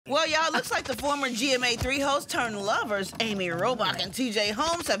Well, y'all, it looks like the former GMA3 host turned lovers, Amy Robach and TJ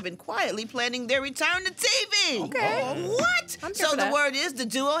Holmes, have been quietly planning their return to TV. Okay. What? So the that. word is the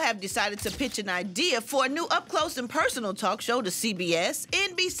duo have decided to pitch an idea for a new up-close and personal talk show to CBS,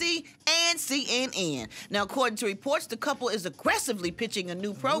 NBC, and CNN. Now, according to reports, the couple is aggressively pitching a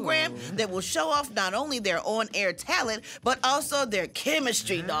new program that will show off not only their on-air talent, but also their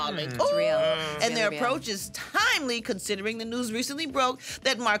chemistry, darling. It's real. And their Really real. approach is timely, considering the news recently broke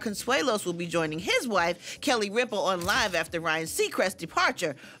that Mark Consuelos will be joining his wife, Kelly Ripa, on Live after Ryan Seacrest's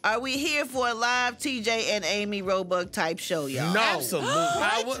departure. Are we here for a live TJ and Amy Robach type show, y'all? No. Absolutely.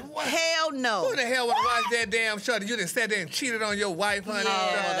 What? Hell no. Who the hell would watch that damn show? You done sat there and cheated on your wife, honey.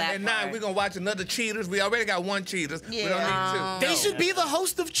 that and now part. we're going to watch another Cheaters. We already got one Cheaters. We don't need two. They should be the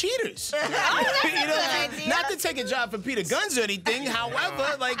host of Cheaters. You know, not to take a job from Peter Guns or anything.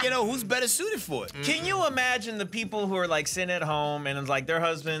 However, like, you know, who's better suited for it? Can you imagine the people who are like sitting at home and like their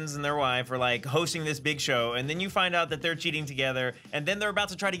husbands and their wife are like hosting this big show, and then you find out that they're cheating together, and then they're about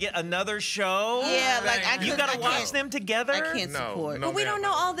to try to get another show? Yeah, like I You gotta watch them together? I can't No, support. no. But we don't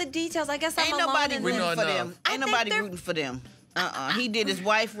know all the details. I guess Ain't I'm nobody alone in rooting this. for know them. enough. I Ain't think nobody they're- rooting for them. He did his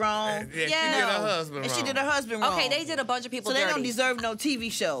wife wrong. Yeah, she Yeah. did her husband And wrong. she did her husband wrong. Okay, they did a bunch of people So they dirty. don't deserve no TV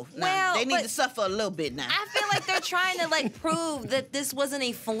show. Nah, Well, they need but- to suffer a little bit now. I feel like they're trying to like prove that this wasn't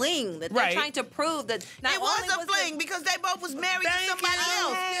a fling. That they're Right. trying to prove that not It was only a fling because they both was married to somebody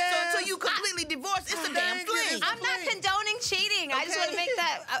else. So until you completely divorce, it's a damn fling. I'm not condoning cheating. I just want to make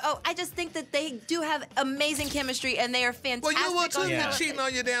that. I just think that they do have amazing chemistry and they are Well, fantastic. you were too. on You television. cheating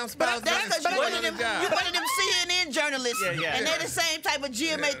on your damn spouse. That's because But you're one of them, job. you're one of them CNN journalists, Yeah. and they're the same type of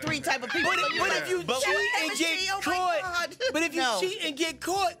GMA3 type of people. But, So if, you're but like, if you "But cheat what and chemistry? get Oh my caught, God." but if you No. cheat and get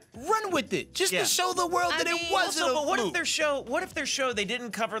caught, run with it, just Yeah. to show the world that I it mean, wasn't Also, a but what if fluke. their show they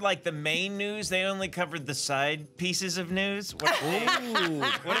didn't cover like the main news? They only covered the side pieces of news. What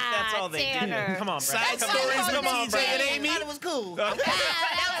if that's all they Tanner. did? Come on, Brad. Side Come stories on, with come on, TJ Brad. and Amy? I thought it was cool. That was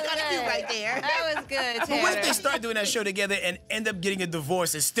kind of cute right there. That was good. But what if Tanner. they start doing that show together and end up getting a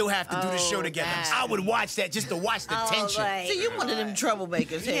divorce and still have to do the show Oh, together? that. I would watch that just to watch the tension. right. See, you one of them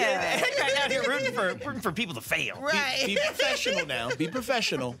troublemakers here. Right out here rooting for people to fail. Right. Be professional now. Be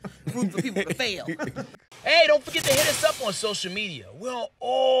professional. Root for people to fail. Hey, don't forget to hit us up on social media. We're on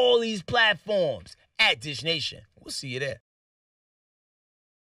all these platforms at Dish Nation. We'll see you there.